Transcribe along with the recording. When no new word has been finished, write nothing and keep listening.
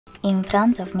In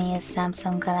front of me is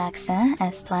Samsung Galaxy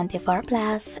S24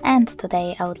 Plus, and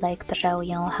today I would like to show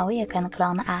you how you can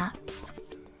clone apps.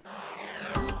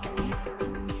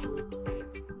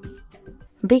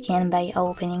 Begin by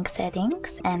opening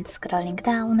Settings and scrolling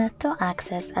down to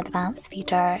access Advanced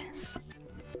Features.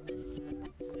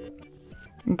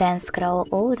 Then scroll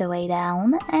all the way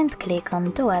down and click on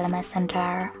Dual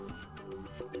Messenger.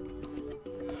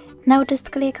 Now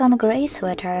just click on grey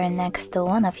sweater next to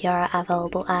one of your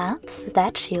available apps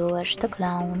that you wish to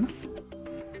clone.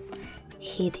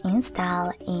 Hit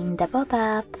Install in the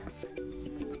pop-up.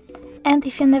 And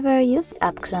if you never used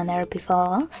App Cloner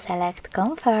before, select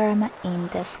Confirm in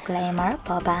Disclaimer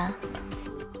pop-up.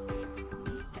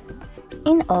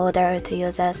 In order to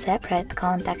use a separate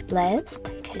contact list,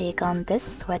 click on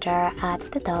this sweater at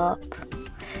the top.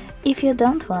 If you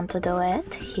don't want to do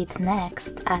it, hit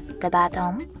Next at the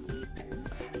bottom.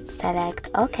 Select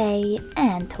OK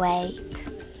and wait.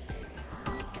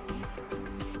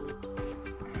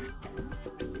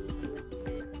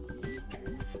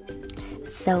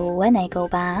 So when I go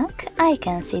back, I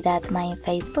can see that my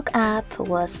Facebook app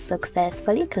was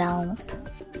successfully cloned.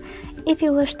 If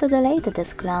you wish to delete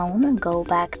this clone, go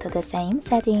back to the same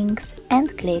settings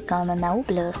and click on No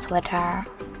Blue Sweater.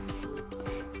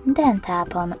 Then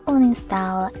tap on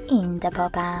Uninstall in the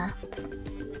pop-up.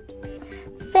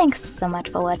 Thanks so much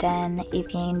for watching.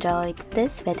 If you enjoyed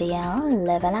this video,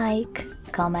 leave a like,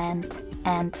 comment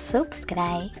and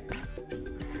subscribe.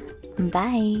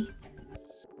 Bye!